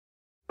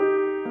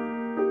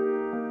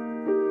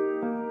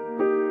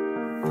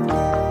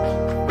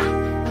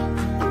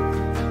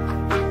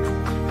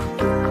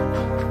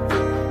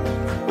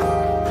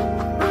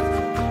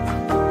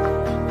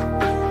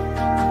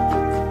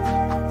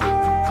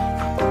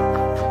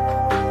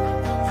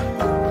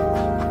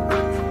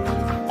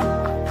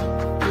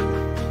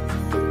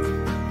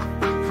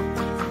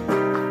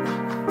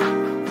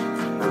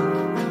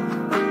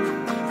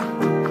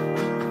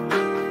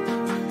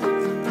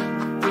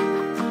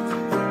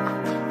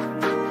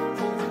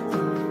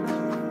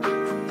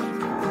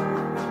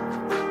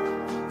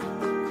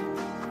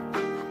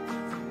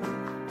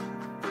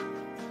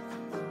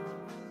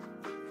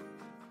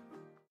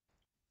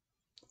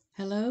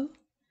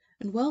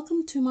and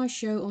welcome to my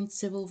show on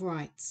civil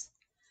rights.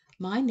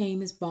 My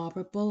name is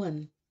Barbara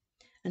Bullen,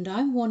 and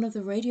I'm one of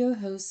the radio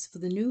hosts for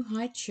the New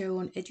Heights show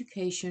on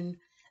education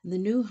and the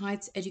New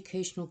Heights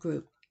Educational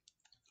Group.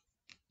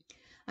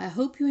 I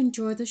hope you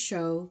enjoy the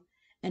show,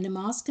 and am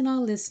asking our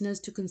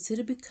listeners to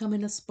consider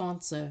becoming a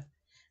sponsor,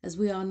 as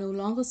we are no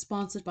longer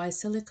sponsored by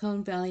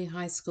Silicon Valley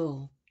High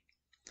School.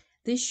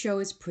 This show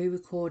is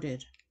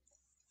pre-recorded.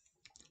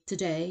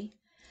 Today,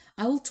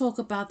 I will talk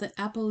about the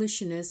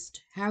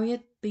abolitionist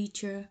Harriet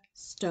Beecher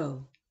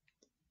Stowe.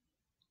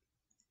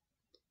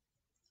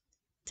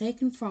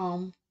 Taken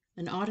from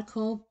an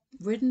article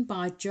written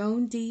by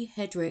Joan D.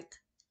 Hedrick,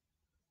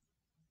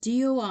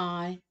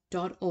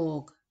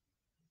 DOI.org,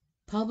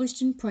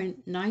 published in print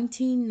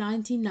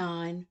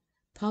 1999,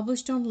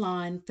 published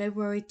online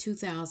February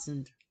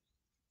 2000.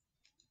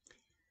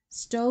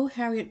 Stowe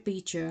Harriet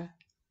Beecher,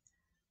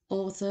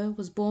 author,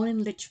 was born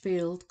in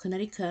Litchfield,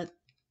 Connecticut,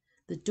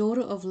 the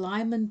daughter of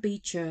Lyman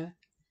Beecher,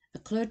 a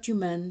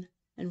clergyman,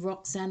 and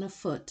Roxana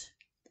Foote.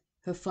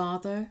 Her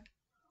father,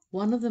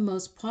 one of the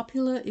most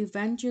popular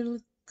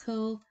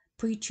evangelical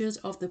preachers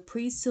of the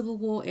pre-Civil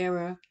War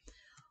era,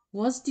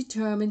 was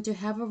determined to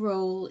have a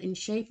role in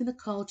shaping the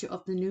culture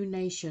of the new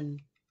nation.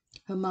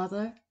 Her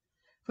mother,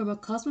 from a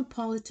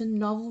cosmopolitan,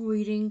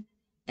 novel-reading,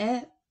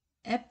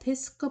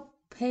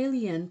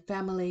 Episcopalian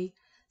family,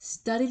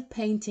 studied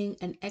painting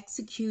and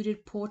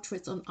executed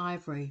portraits on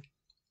ivory.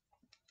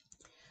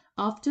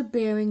 After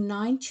bearing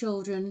 9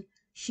 children,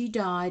 she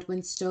died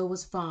when Stowe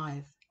was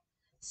 5.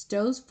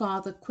 Stowe's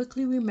father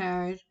quickly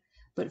remarried,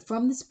 but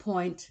from this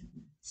point,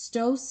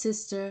 Stowe's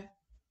sister,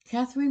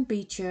 Catherine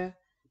Beecher,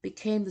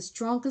 became the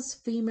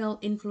strongest female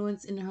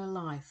influence in her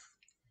life.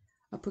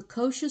 A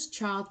precocious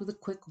child with a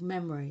quick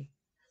memory,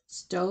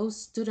 Stowe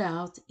stood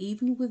out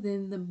even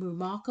within the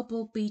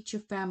remarkable Beecher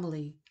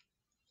family.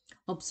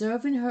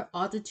 Observing her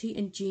oddity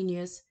and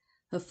genius,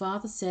 her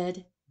father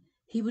said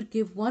he would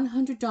give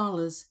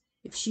 $100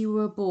 if she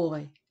were a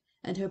boy,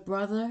 and her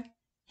brother,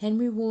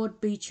 Henry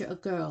Ward Beecher, a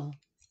girl.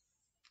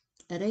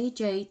 At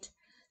age 8,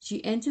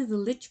 she entered the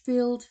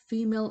Litchfield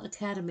Female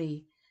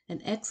Academy,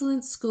 an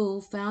excellent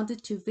school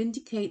founded to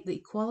vindicate the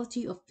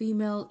equality of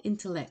female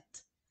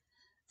intellect.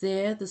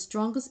 There, the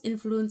strongest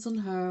influence on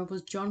her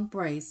was John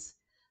Brace,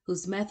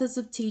 whose methods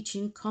of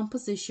teaching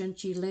composition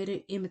she later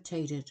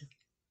imitated.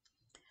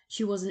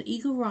 She was an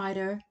eager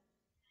writer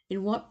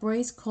in what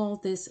Brace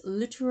called this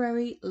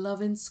literary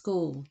loving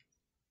school.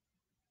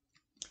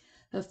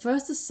 Her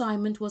first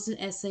assignment was an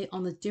essay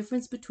on the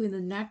difference between the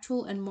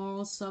natural and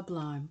moral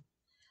sublime,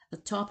 a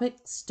topic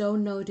Stowe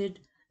noted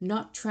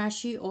not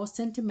trashy or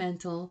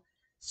sentimental,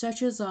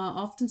 such as are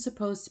often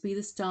supposed to be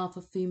the style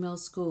for female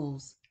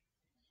schools.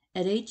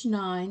 At age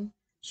 9,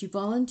 she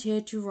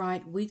volunteered to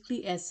write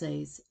weekly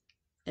essays.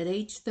 At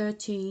age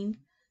 13,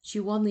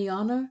 she won the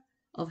honor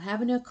of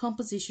having her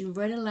composition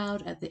read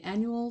aloud at the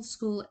annual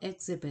school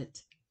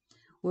exhibit,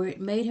 where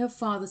it made her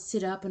father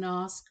sit up and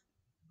ask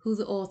who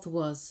the author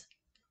was.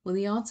 When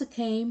the answer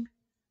came,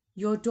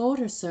 "Your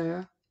daughter,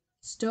 sir,"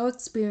 Stowe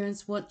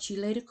experienced what she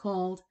later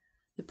called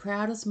the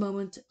proudest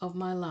moment of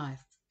my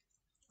life.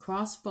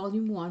 Cross,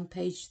 Volume 1,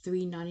 page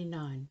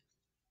 399.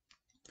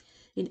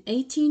 In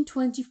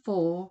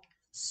 1824,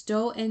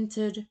 Stowe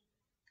entered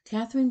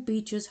Catherine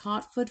Beecher's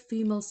Hartford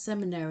Female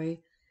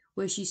Seminary,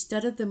 where she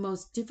studied the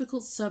most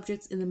difficult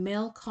subjects in the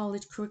male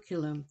college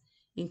curriculum,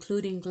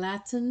 including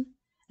Latin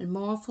and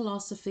moral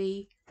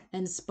philosophy,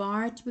 and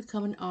aspired to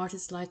become an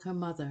artist like her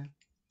mother.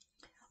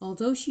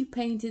 Although she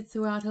painted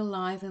throughout her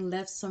life and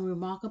left some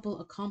remarkable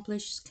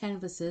accomplished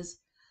canvases,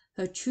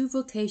 her true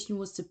vocation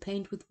was to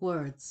paint with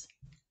words.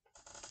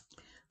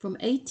 From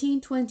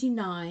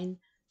 1829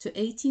 to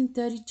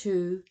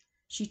 1832,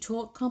 she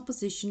taught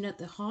composition at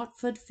the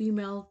Hartford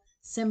Female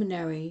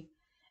Seminary,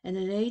 and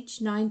at age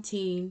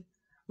 19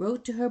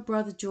 wrote to her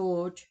brother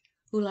George,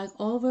 who, like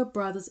all of her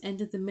brothers,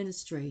 entered the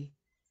ministry.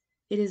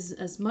 "It is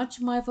as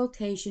much my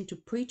vocation to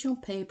preach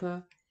on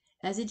paper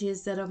as it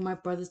is that of my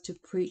brothers to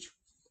preach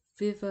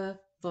viva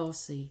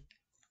voce."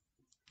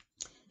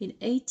 In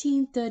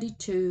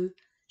 1832,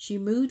 she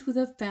moved with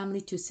her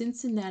family to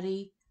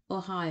Cincinnati,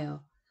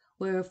 Ohio,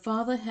 where her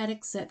father had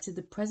accepted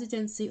the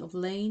presidency of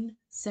Lane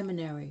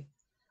Seminary.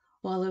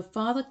 While her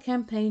father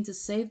campaigned to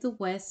save the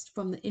West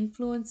from the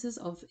influences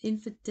of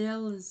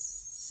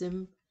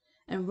infidelism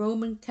and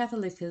Roman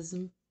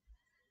Catholicism,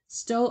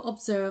 Stowe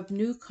observed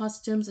new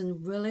customs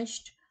and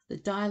relished the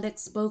dialect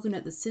spoken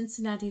at the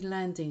Cincinnati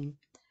Landing.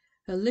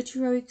 Her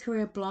literary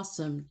career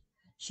blossomed.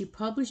 She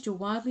published a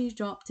widely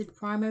adopted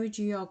primary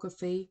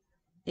geography,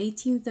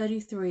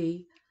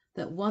 1833,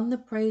 that won the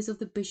praise of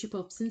the Bishop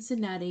of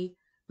Cincinnati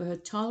for her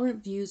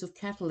tolerant views of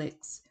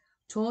Catholics,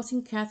 taught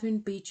in Catherine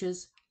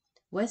Beecher's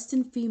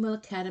Western Female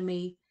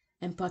Academy,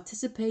 and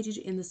participated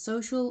in the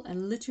social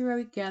and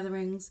literary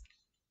gatherings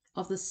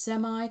of the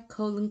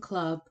Semi-Colon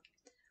Club,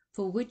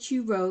 for which she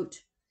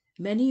wrote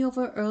many of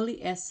her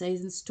early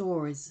essays and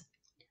stories,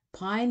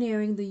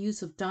 pioneering the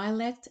use of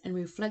dialect and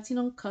reflecting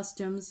on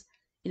customs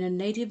in a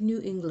native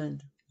New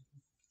England.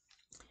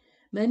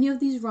 Many of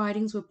these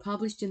writings were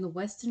published in the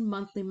Western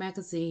Monthly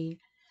magazine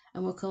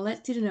and were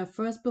collected in her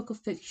first book of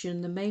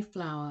fiction, The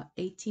Mayflower,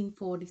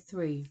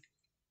 1843.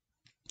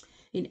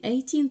 In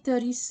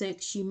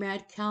 1836, she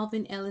married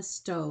Calvin Ellis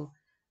Stowe,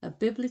 a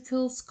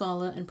biblical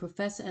scholar and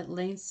professor at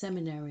Lane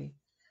Seminary.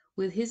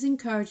 With his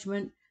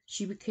encouragement,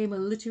 she became a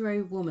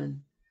literary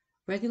woman,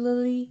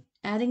 regularly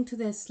adding to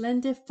their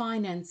slender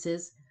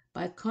finances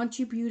by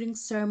contributing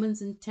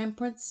sermons and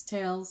temperance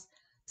tales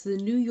to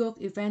the New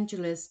York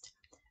Evangelist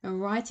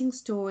and writing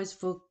stories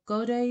for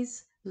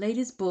Godey's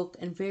latest book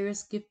and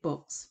various gift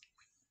books.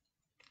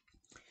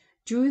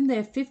 During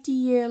their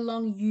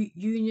 50-year-long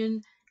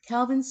union,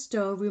 Calvin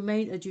Stowe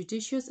remained a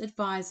judicious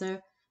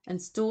advisor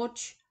and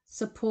staunch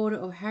supporter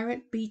of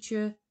Harriet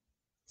Beecher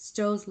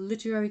Stowe's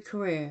literary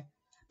career,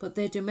 but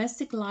their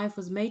domestic life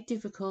was made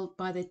difficult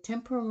by their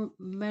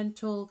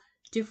temperamental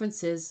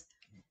differences: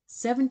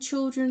 7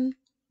 children,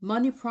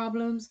 money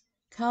problems,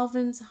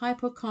 Calvin's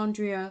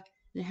hypochondria,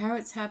 and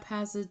Harriet's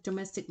haphazard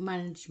domestic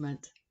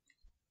management.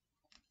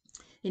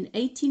 In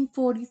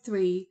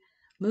 1843,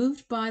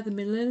 moved by the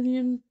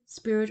millennium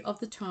spirit of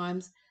the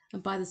times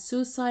and by the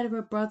suicide of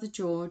her brother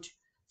George,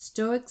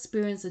 Stowe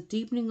experienced a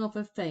deepening of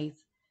her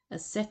faith, a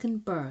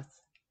second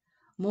birth,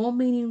 more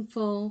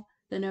meaningful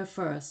than her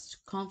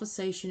first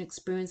conversation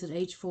experience at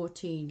age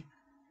 14.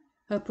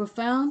 Her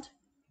profound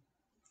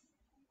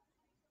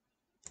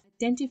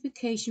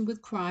identification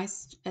with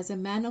Christ as a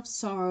man of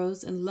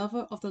sorrows and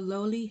lover of the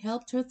lowly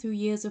helped her through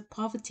years of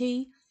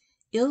poverty,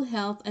 ill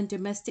health, and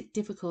domestic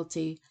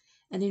difficulty,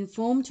 and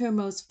informed her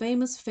most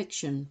famous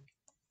fiction.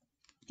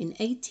 In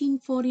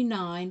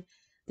 1849,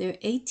 their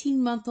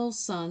 18-month-old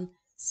son,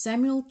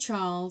 Samuel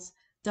Charles,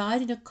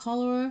 died in a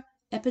cholera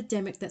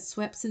epidemic that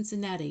swept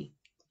Cincinnati.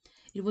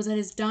 It was at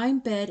his dying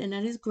bed and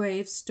at his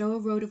grave Stowe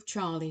wrote of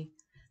Charlie,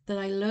 that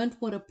I learnt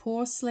what a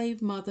poor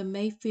slave mother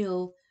may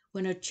feel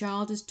when her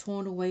child is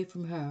torn away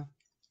from her.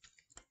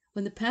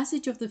 When the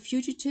passage of the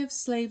Fugitive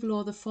Slave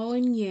Law the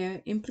following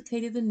year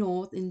implicated the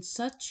North in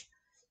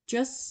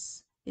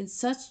just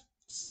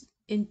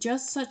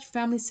such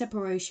family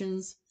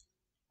separations,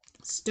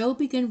 Stowe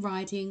began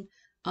writing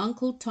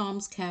Uncle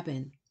Tom's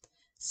Cabin,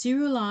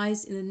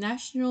 serialized in the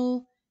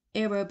national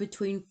era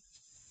between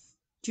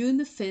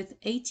June 5,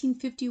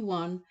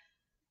 1851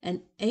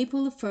 and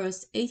April 1,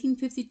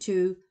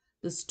 1852.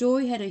 The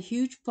story had a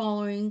huge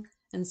following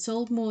and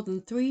sold more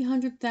than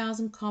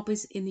 300,000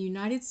 copies in the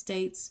United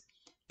States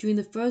during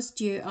the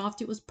first year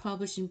after it was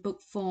published in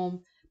book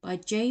form by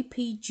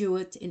J.P.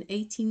 Jewett in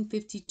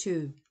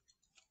 1852.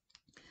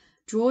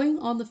 Drawing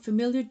on the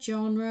familiar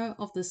genre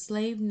of the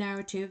slave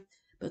narrative,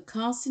 but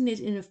casting it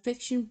in a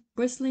fiction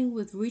bristling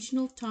with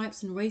regional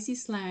types and racy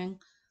slang,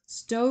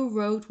 Stowe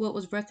wrote what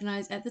was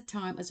recognized at the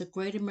time as a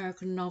great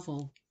American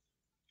novel.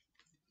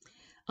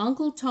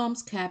 Uncle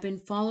Tom's Cabin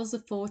follows the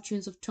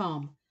fortunes of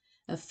Tom,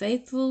 a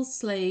faithful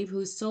slave who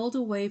is sold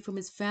away from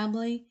his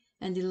family,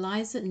 and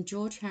Eliza and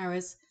George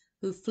Harris,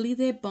 who flee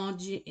their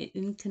bondage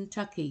in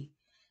Kentucky.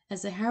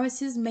 As the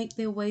Harrises make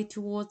their way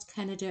towards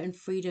Canada and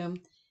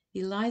freedom,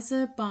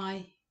 Eliza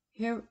by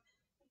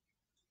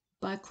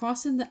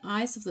crossing the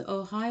ice of the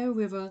Ohio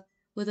River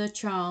with her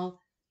child,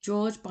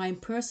 George by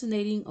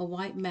impersonating a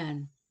white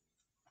man.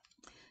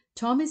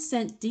 Tom is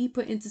sent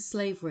deeper into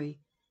slavery.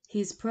 He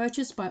is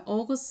purchased by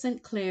August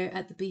St. Clair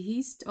at the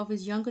behest of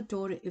his younger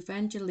daughter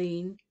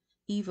Evangeline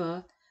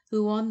Eva,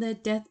 who on their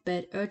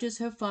deathbed urges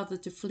her father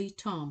to flee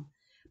Tom.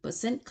 But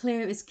St.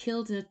 Clair is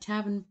killed in a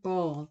tavern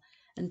brawl,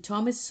 and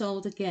Tom is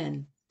sold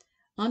again.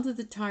 Under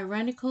the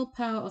tyrannical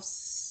power of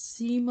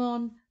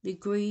Simon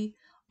Legree,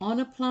 on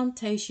a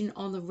plantation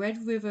on the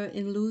Red River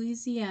in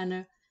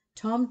Louisiana,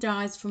 Tom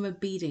dies from a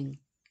beating.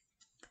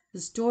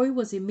 The story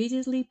was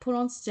immediately put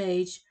on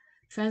stage,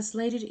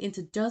 translated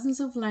into dozens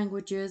of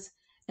languages,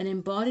 and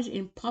embodied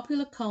in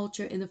popular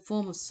culture in the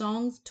form of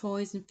songs,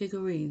 toys, and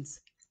figurines.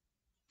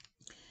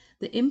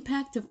 The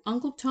impact of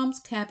Uncle Tom's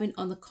Cabin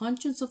on the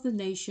conscience of the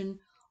nation,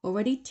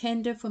 already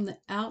tender from the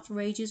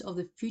outrages of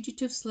the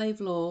Fugitive Slave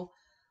Law,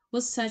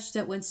 was such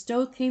that when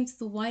Stowe came to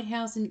the White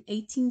House in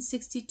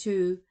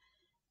 1862,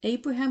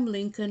 Abraham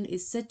Lincoln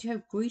is said to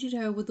have greeted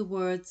her with the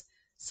words,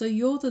 "So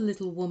you're the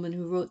little woman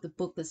who wrote the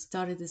book that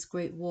started this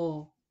great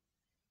war."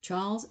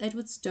 Charles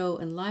Edward Stowe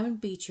and Lyman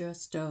Beecher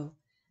Stowe.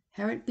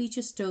 Harriet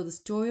Beecher Stowe, The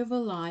Story of Her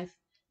Life,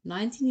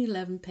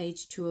 1911,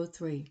 page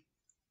 203.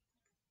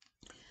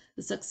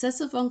 The success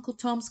of Uncle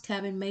Tom's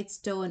Cabin made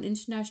Stowe an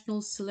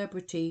international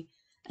celebrity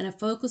and a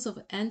focus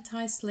of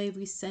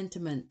anti-slavery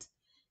sentiment.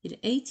 In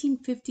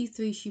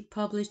 1853 she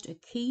published A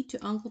Key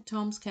to Uncle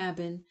Tom's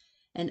Cabin,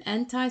 an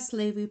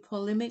anti-slavery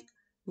polemic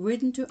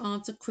written to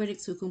answer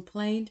critics who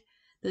complained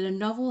that the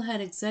novel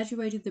had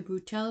exaggerated the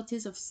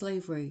brutalities of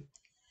slavery.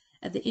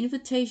 At the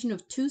invitation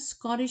of 2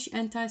 Scottish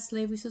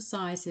anti-slavery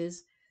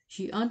societies,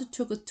 she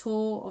undertook a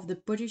tour of the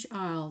British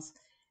Isles.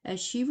 As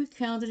she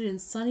recounted in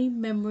Sunny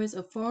Memories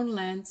of Foreign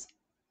Lands,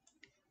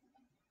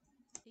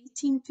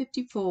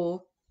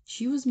 1854,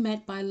 she was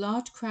met by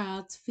large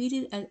crowds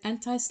feted at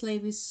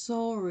anti-slavery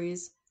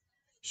soirees,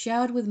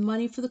 showered with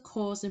money for the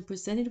cause, and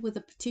presented with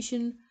a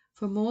petition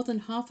from more than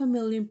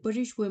 500,000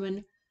 British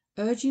women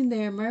urging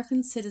their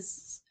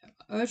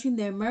urging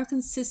their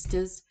American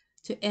sisters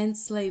to end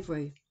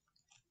slavery.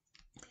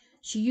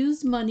 She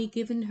used money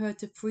given her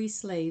to free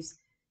slaves,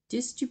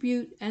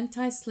 distribute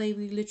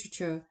anti-slavery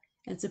literature,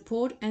 and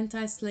support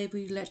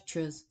anti-slavery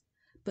lectures,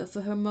 but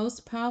for her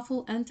most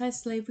powerful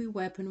anti-slavery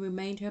weapon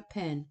remained her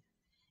pen.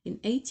 In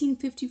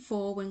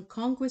 1854, when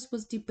Congress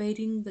was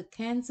debating the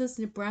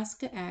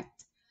Kansas-Nebraska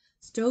Act,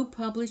 Stowe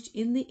published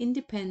in the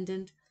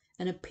Independent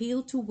an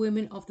appeal to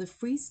women of the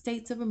free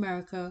states of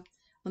America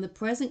on the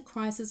present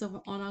crisis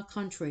on our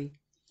country,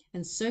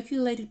 and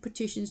circulated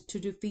petitions to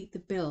defeat the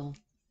bill.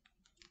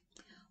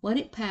 When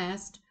it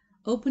passed,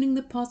 opening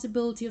the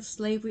possibility of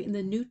slavery in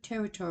the new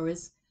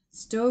territories,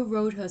 Stowe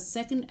wrote her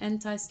second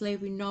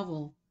anti-slavery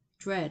novel,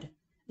 Dread,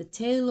 A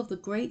Tale of the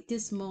Great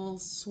Dismal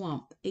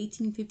Swamp,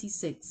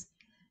 1856.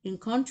 In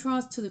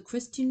contrast to the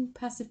Christian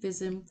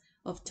pacifism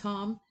of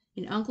Tom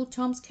in Uncle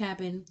Tom's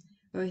Cabin,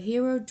 her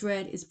hero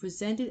Dread is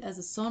presented as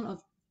the son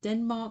of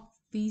Denmark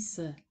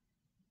Vesey,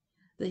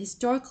 the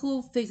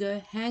historical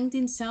figure hanged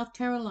in South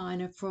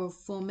Carolina for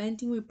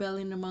fomenting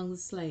rebellion among the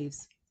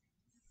slaves.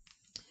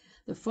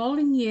 The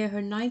following year,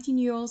 her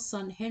 19-year-old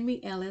son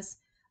Henry Ellis,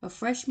 a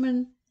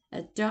freshman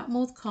at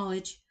Dartmouth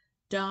College,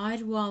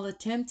 died while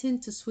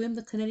attempting to swim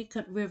the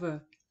Connecticut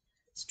River.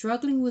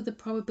 Struggling with the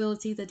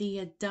probability that he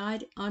had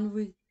died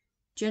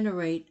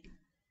unregenerate,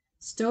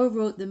 Stowe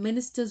wrote The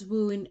Minister's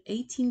Wooing,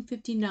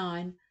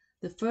 1859,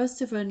 the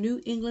first of her New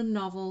England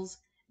novels,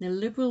 and a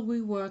liberal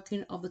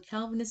reworking of the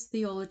Calvinist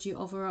theology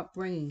of her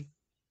upbringing.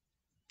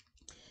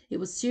 It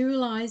was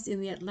serialized in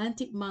the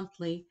Atlantic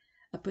Monthly,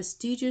 a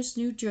prestigious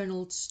new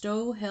journal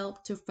Stowe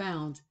helped to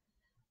found.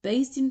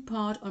 Based in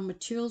part on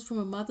materials from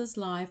her mother's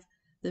life,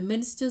 The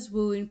Minister's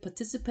Wooing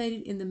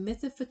participated in the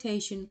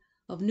mythification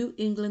of New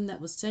England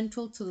that was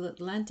central to the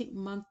Atlantic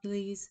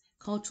Monthly's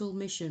cultural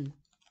mission.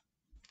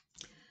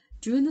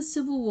 During the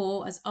Civil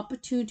War, as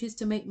opportunities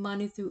to make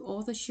money through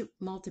authorship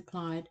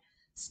multiplied,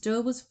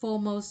 Stowe was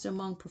foremost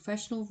among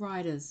professional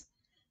writers.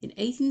 In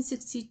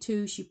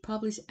 1862, she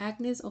published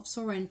Agnes of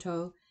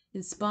Sorrento,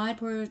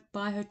 inspired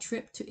by her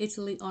trip to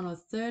Italy on her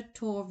third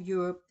tour of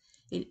Europe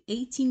in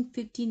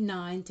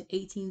 1859 to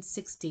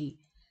 1860,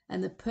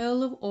 and The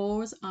Pearl of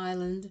Orr's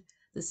Island,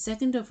 the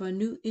second of her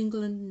New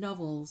England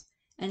novels,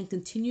 and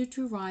continued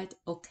to write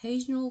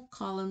occasional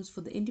columns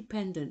for the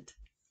Independent.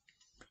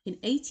 In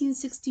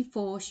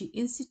 1864, she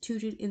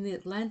instituted in the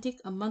Atlantic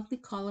a monthly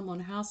column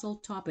on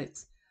household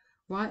topics,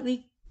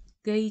 rightly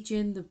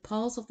gauging the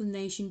pulse of the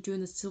nation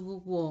during the Civil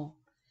War.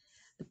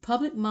 The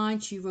public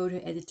mind, she wrote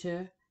her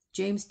editor,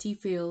 James T.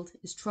 Field,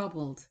 is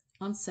troubled,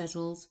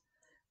 unsettled,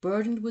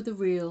 burdened with the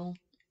real.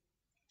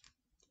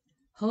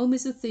 Home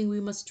is the thing we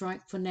must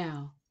strike for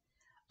now.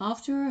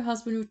 After her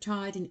husband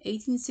retired in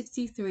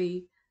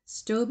 1863,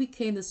 Stowe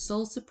became the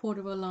sole support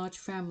of a large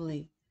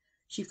family.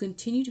 She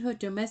continued her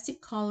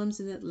domestic columns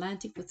in the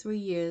Atlantic for 3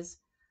 years,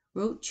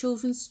 wrote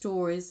children's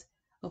stories,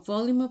 a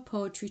volume of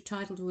poetry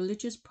titled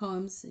Religious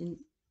Poems in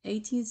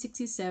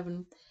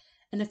 1867,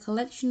 and a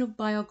collection of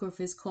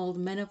biographies called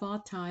Men of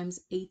Our Times,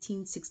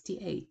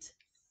 1868.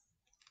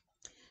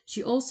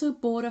 She also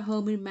bought a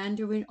home in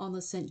Mandarin on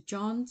the St.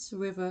 Johns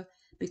River,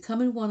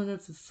 becoming one of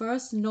the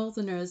first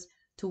Northerners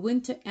to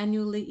winter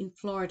annually in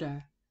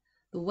Florida.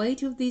 The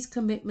weight of these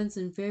commitments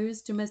and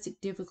various domestic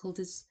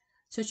difficulties,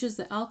 such as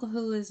the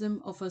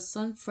alcoholism of her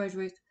son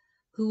Frederick,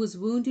 who was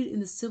wounded in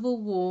the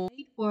Civil War,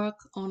 made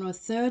work on her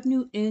third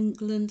New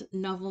England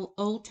novel,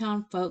 Old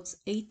Town Folks,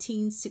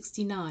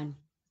 1869.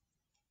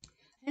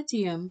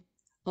 Compendium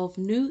of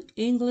New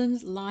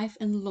England Life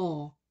and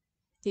Law.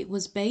 It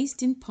was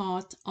based in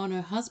part on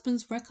her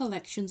husband's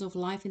recollections of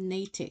life in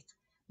Natick,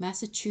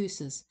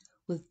 Massachusetts,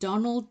 with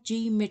Donald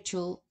G.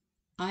 Mitchell,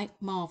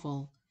 Ike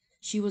Marvel.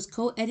 She was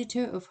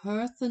co-editor of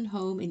Hearth and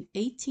Home in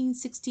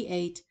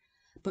 1868,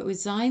 but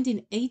resigned in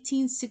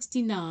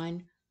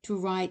 1869 to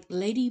write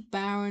Lady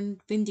Byron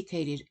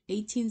Vindicated,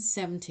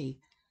 1870,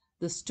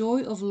 the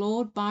story of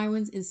Lord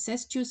Byron's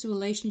incestuous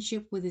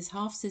relationship with his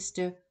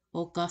half-sister,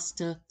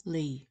 Augusta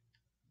Lee.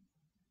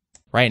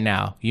 Right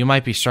now, you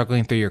might be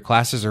struggling through your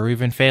classes or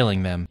even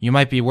failing them. You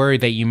might be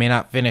worried that you may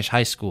not finish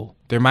high school.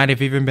 There might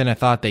have even been a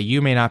thought that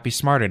you may not be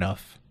smart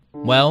enough.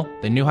 Well,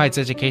 the New Heights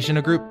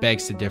Educational Group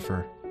begs to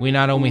differ. We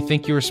not only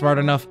think you are smart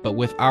enough, but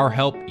with our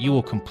help, you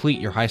will complete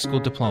your high school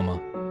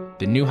diploma.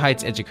 The New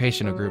Heights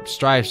Educational Group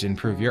strives to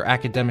improve your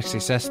academic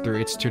success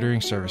through its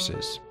tutoring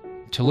services.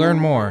 To learn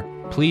more,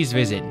 please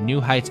visit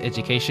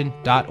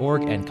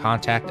newheightseducation.org and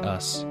contact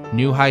us.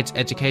 New Heights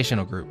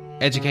Educational Group,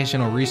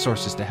 educational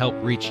resources to help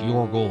reach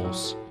your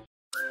goals.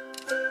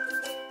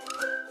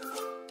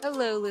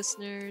 Hello,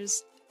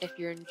 listeners. If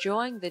you're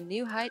enjoying the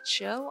New Heights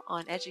show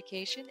on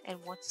education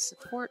and want to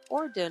support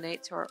or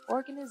donate to our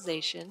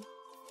organization,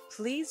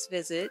 please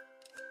visit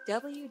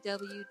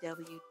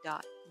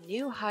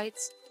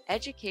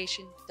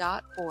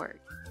www.newheightseducation.org.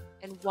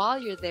 And while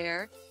you're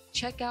there,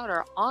 check out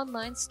our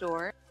online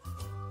store.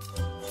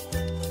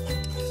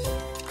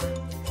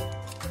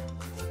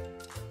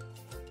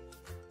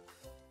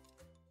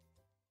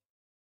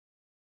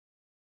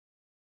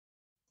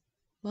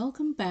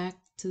 Welcome back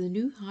to the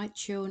New Heights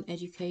Show on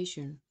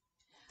Education.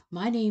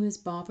 My name is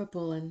Barbara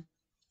Bullen,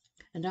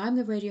 and I'm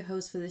the radio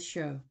host for this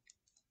show.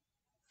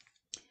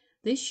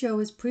 This show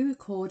is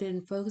pre-recorded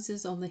and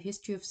focuses on the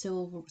history of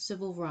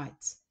civil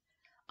rights.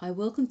 I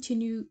will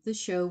continue the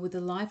show with the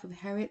life of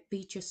Harriet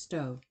Beecher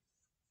Stowe.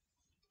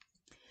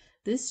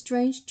 This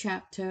strange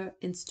chapter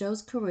in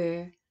Stowe's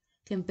career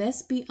can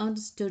best be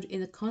understood in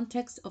the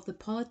context of the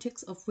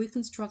politics of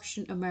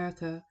Reconstruction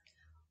America,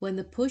 when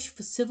the push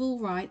for civil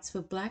rights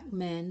for black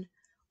men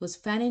was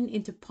fanning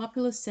into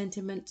popular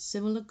sentiment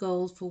similar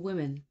goals for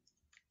women.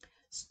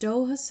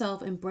 Stowe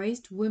herself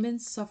embraced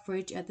women's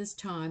suffrage at this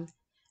time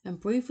and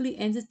briefly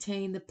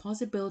entertained the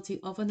possibility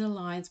of an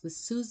alliance with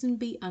Susan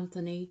B.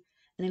 Anthony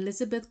and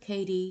Elizabeth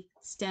Cady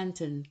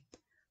Stanton,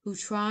 who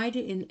tried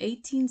in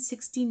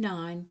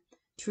 1869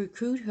 to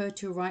recruit her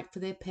to write for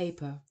their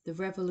paper, The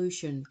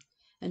Revolution,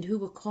 and who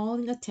were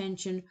calling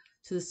attention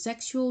to the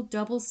sexual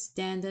double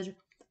standard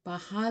by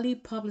highly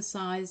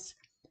publicized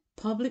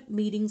public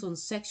meetings on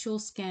sexual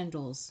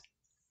scandals.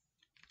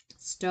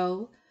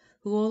 Stowe,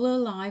 who all her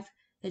life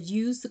had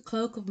used the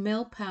cloak of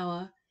male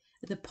power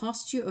and the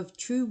posture of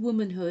true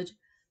womanhood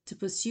to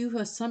pursue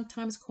her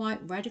sometimes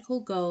quite radical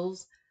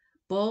goals,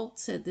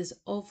 balked at this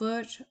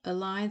overt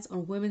alliance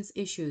on women's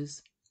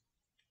issues.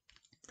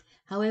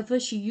 However,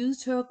 she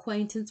used her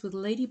acquaintance with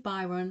Lady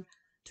Byron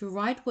to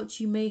write what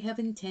she may have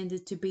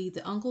intended to be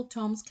the Uncle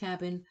Tom's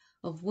Cabin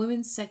of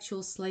women's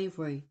sexual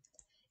slavery.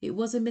 It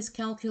was a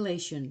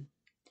miscalculation.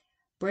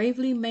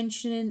 Bravely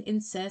mentioning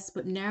incest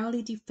but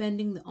narrowly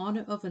defending the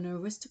honor of an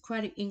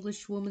aristocratic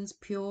Englishwoman's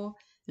pure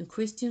and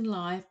Christian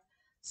life,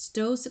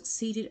 Stowe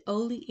succeeded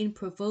only in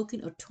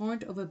provoking a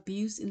torrent of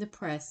abuse in the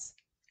press.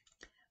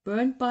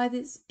 Burned by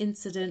this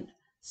incident,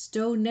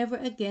 Stowe never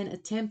again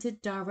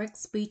attempted direct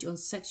speech on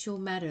sexual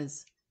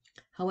matters.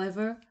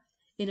 However,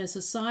 in her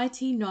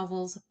society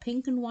novels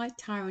Pink and White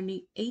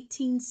Tyranny,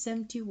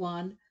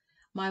 1871,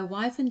 My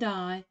Wife and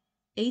I,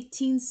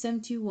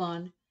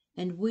 1871,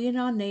 and We and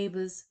Our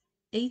Neighbors,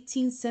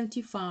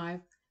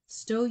 1875,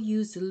 Stowe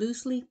used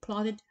loosely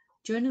plotted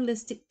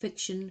journalistic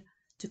fiction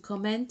to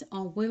comment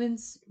on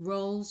women's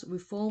roles,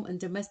 reform, and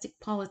domestic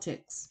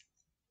politics.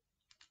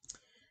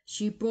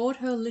 She brought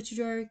her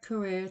literary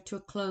career to a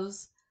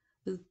close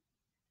with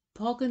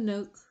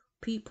Pogonoke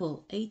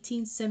People,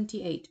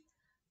 1878,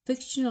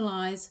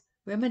 fictionalized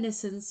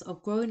reminiscence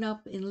of growing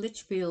up in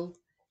Litchfield.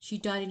 She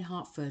died in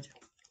Hartford.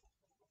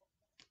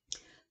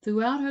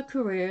 Throughout her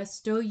career,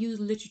 Stowe used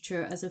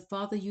literature as her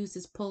father used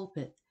his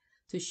pulpit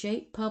to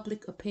shape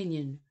public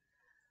opinion.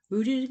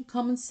 Rooted in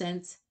common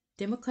sense,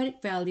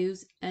 democratic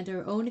values, and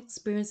her own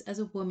experience as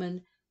a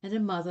woman and a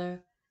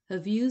mother, her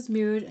views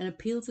mirrored and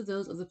appealed to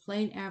those of the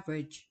plain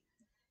average.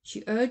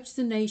 She urged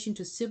the nation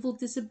to civil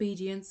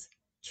disobedience,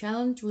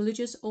 challenged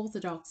religious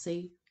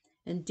orthodoxy,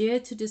 and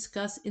dared to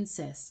discuss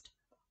incest,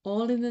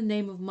 all in the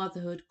name of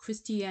motherhood,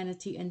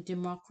 Christianity, and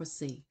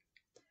democracy.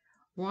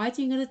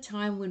 Writing at a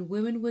time when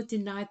women were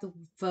denied the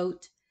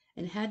vote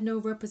and had no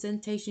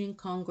representation in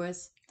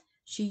Congress,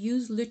 she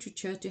used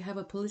literature to have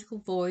a political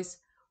voice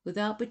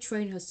without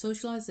betraying her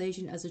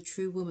socialization as a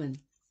true woman.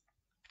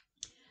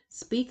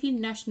 Speaking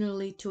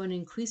nationally to an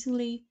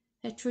increasingly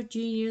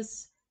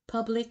heterogeneous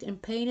public and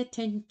paying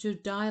attention to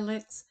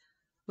dialects,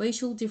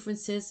 racial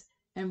differences,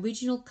 and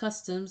regional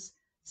customs,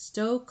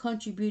 Stowe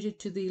contributed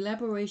to the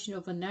elaboration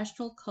of a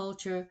national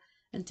culture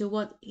and to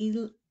what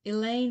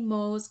Elaine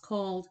Morse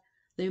called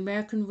the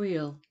American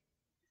real.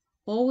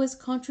 Always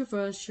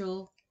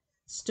controversial,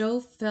 Stowe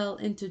fell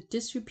into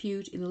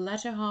disrepute in the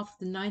latter half of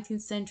the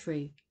 19th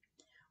century,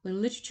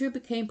 when literature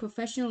became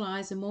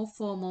professionalized and more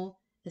formal.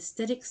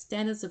 Aesthetic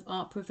standards of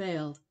art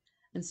prevailed,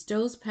 and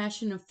Stowe's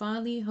passion and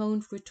finely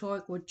honed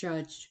rhetoric were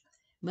judged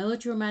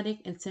melodramatic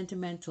and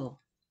sentimental.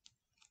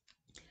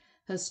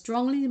 Her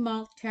strongly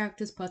marked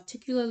characters,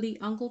 particularly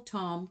Uncle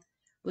Tom,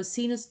 were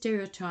seen as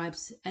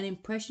stereotypes, an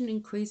impression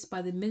increased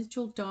by the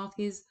minstrel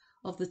darkies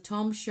of the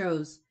Tom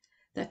shows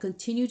that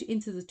continued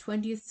into the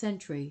 20th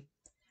century.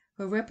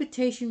 Her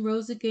reputation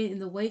rose again in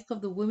the wake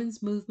of the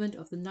women's movement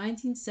of the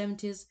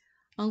 1970s.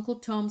 Uncle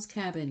Tom's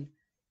Cabin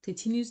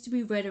continues to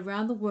be read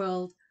around the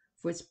world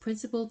for its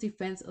principled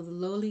defense of the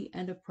lowly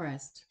and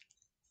oppressed.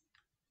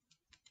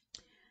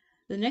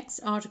 The next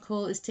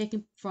article is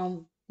taken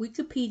from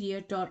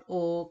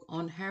wikipedia.org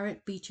on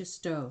Harriet Beecher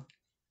Stowe.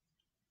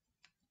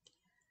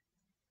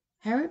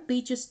 Harriet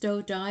Beecher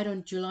Stowe died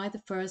on July 1,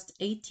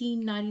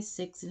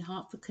 1896 in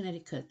Hartford,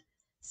 Connecticut,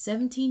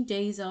 17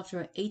 days after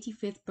her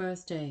 85th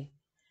birthday.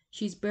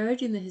 She's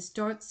buried in the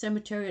historic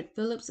cemetery at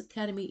Phillips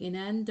Academy in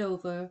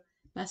Andover,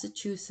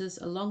 Massachusetts,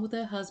 along with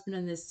her husband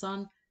and their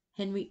son,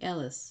 Henry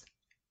Ellis.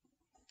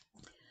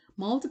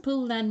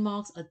 Multiple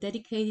landmarks are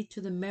dedicated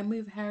to the memory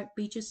of Harriet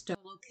Beecher Stowe,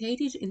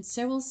 located in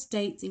several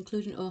states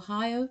including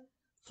Ohio,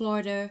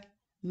 Florida,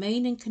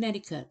 Maine, and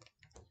Connecticut.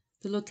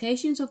 The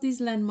locations of these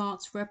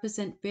landmarks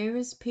represent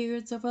various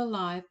periods of her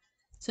life,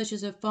 such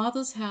as her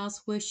father's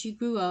house where she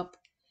grew up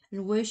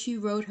and where she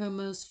wrote her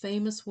most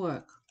famous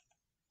work.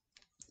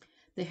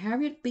 The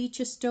Harriet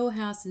Beecher Stowe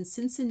House in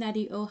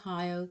Cincinnati,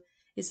 Ohio,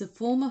 is the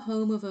former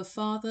home of her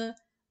father,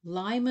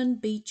 Lyman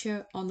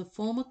Beecher on the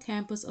former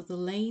campus of the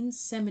Lane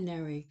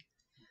Seminary.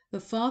 Her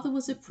father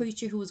was a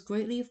preacher who was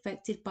greatly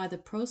affected by the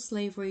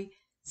pro-slavery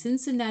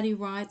Cincinnati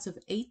riots of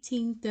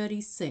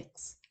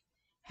 1836.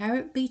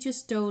 Harriet Beecher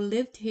Stowe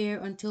lived here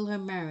until her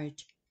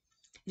marriage.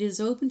 It is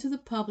open to the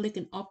public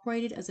and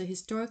operated as a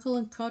historical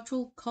and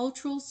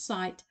cultural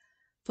site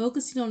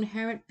focusing on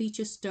Harriet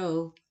Beecher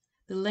Stowe,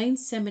 the Lane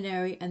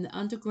Seminary, and the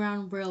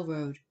Underground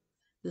Railroad.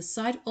 The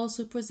site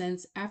also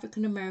presents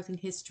African American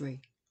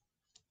history.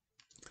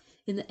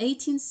 In the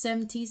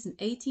 1870s and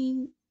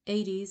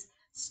 1880s,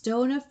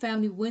 Stowe and her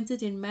family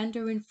wintered in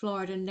Mandarin,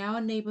 Florida, now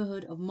a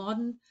neighborhood of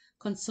modern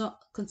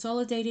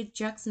consolidated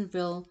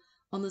Jacksonville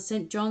on the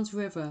St. Johns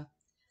River.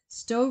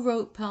 Stowe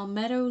wrote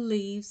Palmetto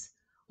Leaves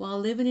while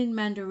living in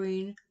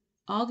Mandarin,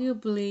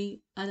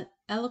 arguably an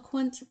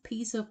eloquent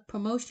piece of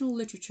promotional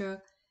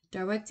literature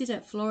directed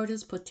at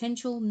Florida's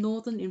potential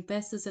northern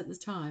investors at the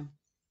time.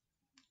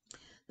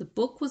 The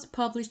book was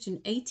published in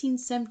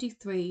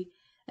 1873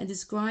 and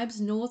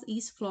describes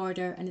Northeast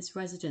Florida and its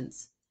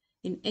residents.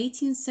 In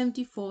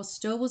 1874,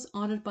 Stowe was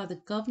honored by the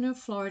governor of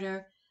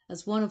Florida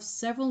as one of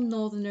several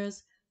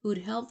Northerners who had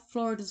helped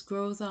Florida's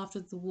growth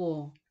after the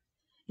war.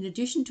 In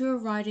addition to her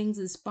writings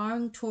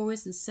inspiring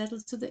tourists and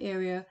settlers to the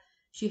area,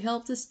 she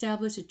helped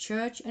establish a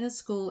church and a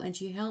school, and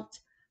she helped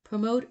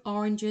promote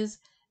oranges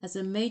as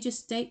a major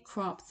state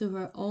crop through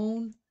her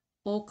own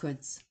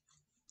orchards.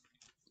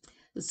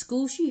 The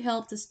school she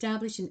helped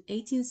establish in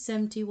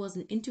 1870 was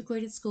an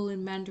integrated school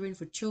in Mandarin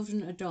for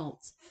children and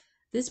adults.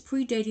 This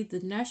predated the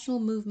national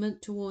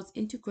movement towards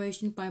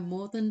integration by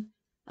more than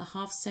a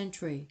half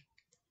century.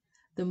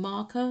 The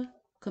marker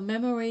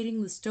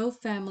commemorating the Stowe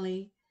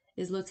family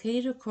is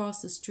located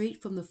across the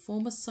street from the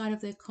former site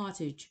of their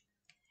cottage.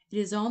 It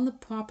is on the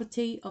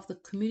property of the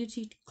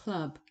community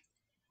club,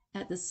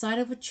 at the site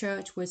of a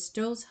church where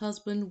Stowe's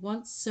husband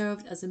once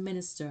served as a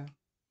minister.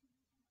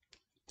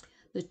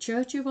 The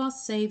Church of Our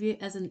Savior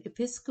as an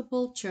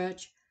Episcopal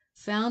church,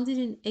 founded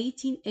in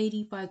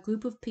 1880 by a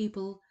group of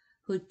people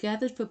who had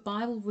gathered for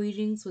Bible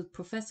readings with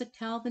Professor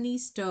Calvin E.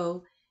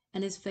 Stowe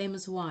and his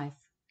famous wife.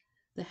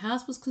 The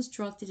house was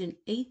constructed in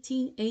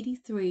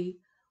 1883,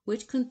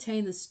 which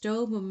contained the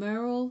Stowe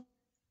Memorial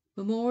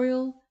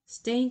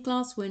stained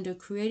glass window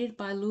created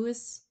by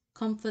Louis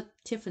Comfort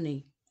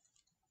Tiffany.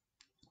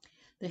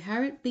 The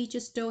Harriet Beecher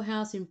Stowe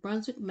house in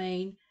Brunswick,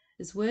 Maine,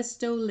 is where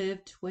Stowe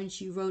lived when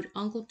she wrote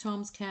Uncle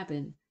Tom's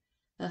Cabin.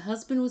 Her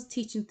husband was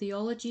teaching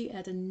theology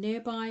at a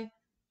nearby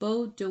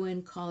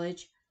Bowdoin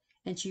College,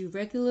 and she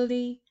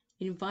regularly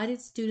invited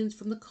students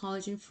from the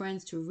college and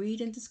friends to read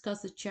and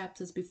discuss the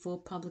chapters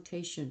before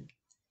publication.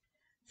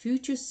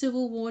 Future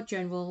Civil War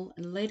general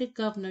and later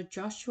Governor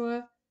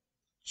Joshua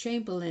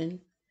Chamberlain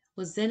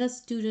was then a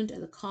student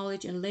at the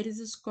college and later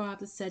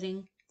described the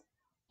setting.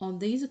 On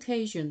these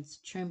occasions,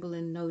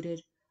 Chamberlain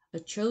noted, a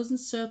chosen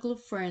circle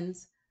of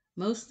friends,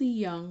 mostly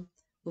young,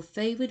 were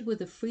favored with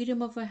the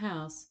freedom of her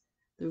house,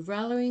 the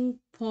rallying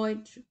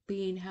point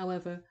being,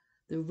 however,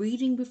 the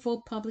reading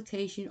before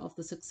publication of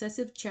the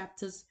successive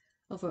chapters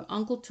of her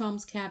Uncle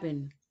Tom's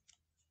Cabin,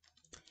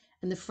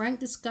 and the frank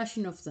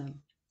discussion of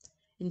them.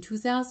 In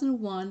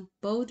 2001,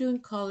 Bowdoin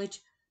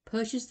College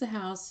purchased the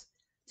house,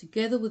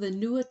 together with a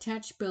new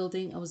attached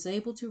building, and was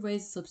able to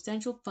raise the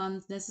substantial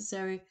funds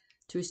necessary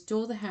to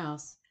restore the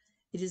house.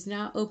 It is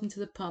now open to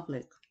the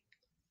public.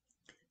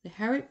 The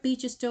Harriet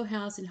Beecher Stowe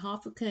house in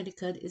Hartford,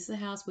 Connecticut is the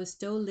house where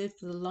Stowe lived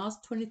for the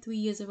last 23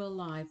 years of her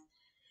life.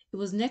 It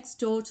was next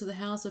door to the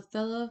house of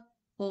fellow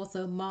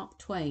author Mark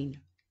Twain.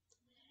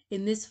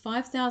 In this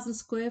 5,000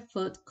 square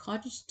foot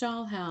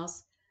cottage-style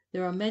house,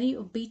 there are many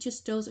of Beecher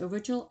Stowe's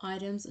original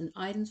items and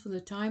items from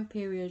the time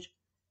period.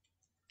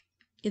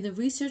 In the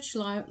research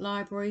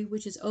library,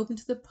 which is open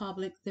to the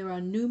public, there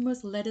are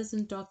numerous letters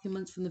and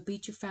documents from the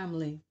Beecher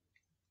family.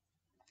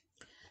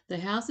 The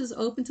house is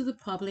open to the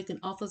public and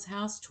offers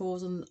house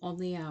tours on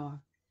the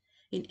hour.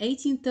 In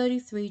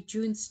 1833,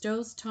 during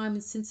Stowe's time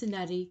in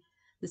Cincinnati,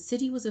 the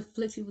city was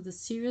afflicted with a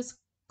serious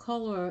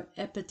cholera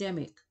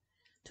epidemic.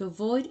 To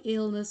avoid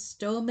illness,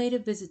 Stowe made a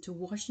visit to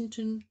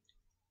Washington,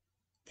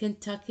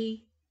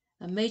 Kentucky,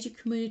 a major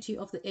community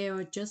of the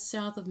area just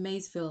south of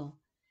Maysville.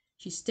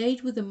 She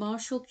stayed with the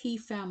Marshall Key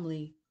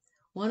family,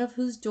 one of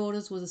whose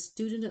daughters was a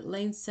student at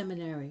Lane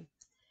Seminary.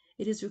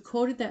 It is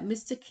recorded that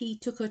Mr. Key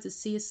took her to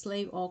see a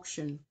slave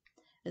auction,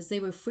 as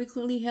they were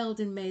frequently held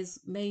in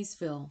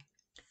Maysville.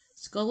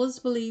 Scholars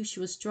believe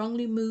she was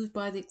strongly moved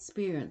by the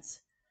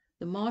experience.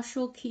 The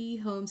Marshall Key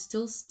home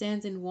still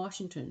stands in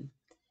Washington.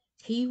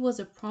 Key was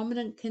a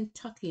prominent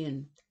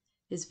Kentuckian.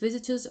 His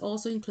visitors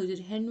also included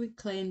Henry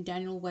Clay and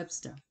Daniel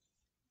Webster.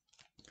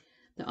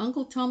 The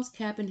Uncle Tom's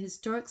Cabin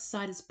historic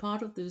site is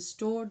part of the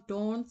restored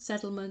Dorn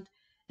settlement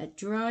at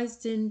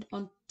Dresden,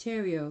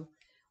 Ontario,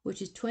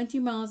 which is 20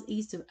 miles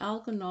east of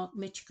Algonac,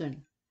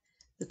 Michigan.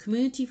 The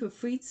community for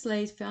freed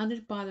slaves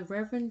founded by the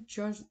Reverend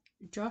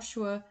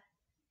Joshua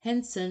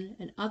Henson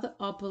and other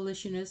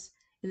abolitionists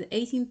in the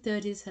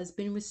 1830s has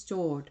been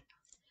restored.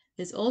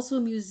 There's also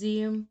a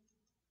museum.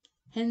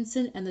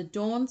 Henson and the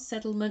Dorn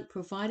settlement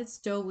provided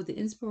Stowe with the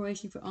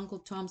inspiration for Uncle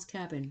Tom's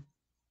Cabin.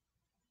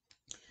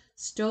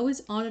 Stowe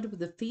is honored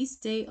with a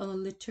feast day on the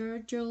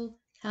liturgical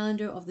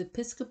calendar of the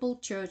Episcopal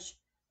Church,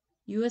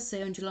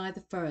 USA on July the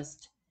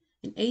 1st.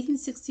 In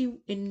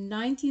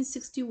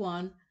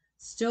 1961,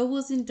 Stowe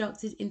was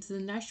inducted into the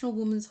National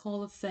Women's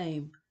Hall of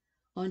Fame.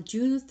 On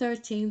June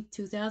 13,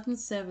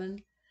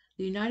 2007,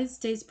 the United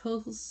States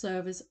Postal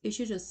Service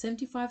issued a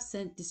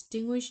 75-cent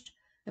Distinguished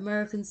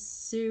American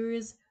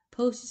Series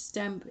postage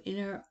stamp in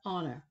her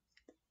honor.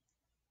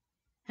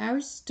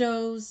 Harris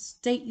Stowe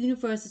State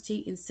University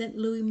in St.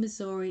 Louis,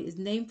 Missouri is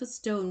named for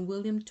Stowe and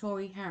William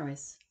Torrey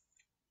Harris.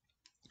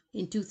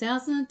 In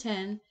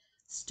 2010,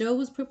 Stowe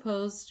was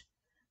proposed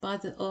by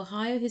the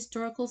Ohio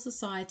Historical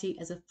Society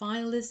as a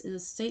finalist in a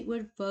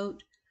statewide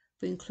vote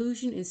for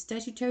inclusion in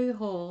Statuary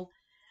Hall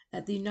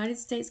at the United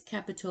States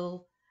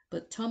Capitol,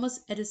 but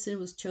Thomas Edison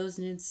was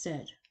chosen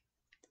instead.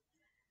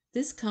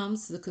 This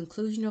comes to the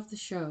conclusion of the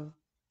show.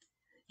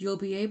 You'll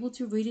be able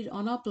to read it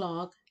on our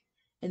blog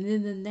and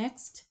in the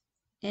next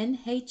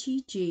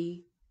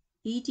NHEG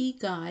ED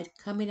guide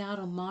coming out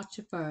on March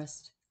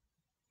 1st.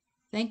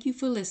 Thank you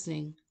for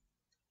listening.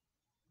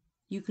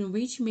 You can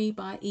reach me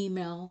by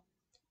email,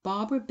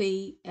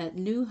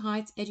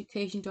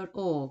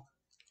 barbarab@newheightseducation.org.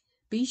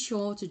 Be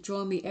sure to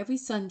join me every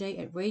Sunday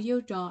at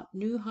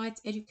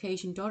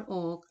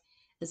radio.newheightseducation.org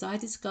as I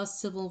discuss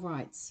civil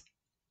rights.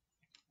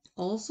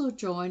 Also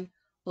join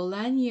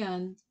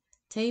Olan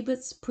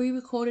Tabit's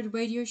pre-recorded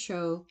radio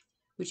show,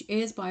 which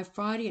airs by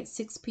Friday at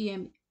 6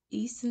 p.m.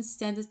 Eastern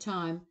Standard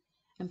Time,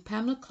 and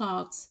Pamela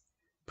Clark's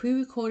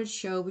pre-recorded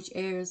show, which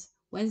airs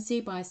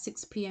Wednesday by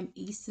 6 p.m.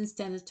 Eastern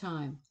Standard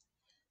Time.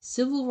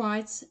 Civil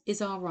rights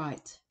is our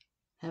right.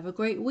 Have a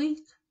great week.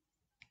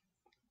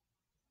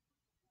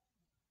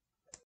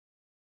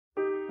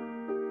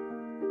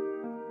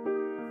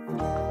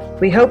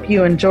 We hope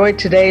you enjoyed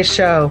today's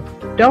show.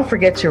 Don't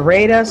forget to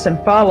rate us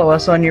and follow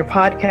us on your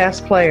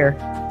podcast player.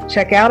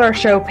 Check out our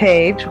show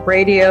page,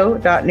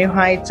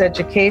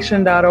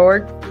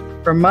 radio.newheightseducation.org,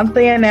 for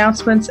monthly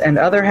announcements and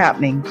other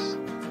happenings.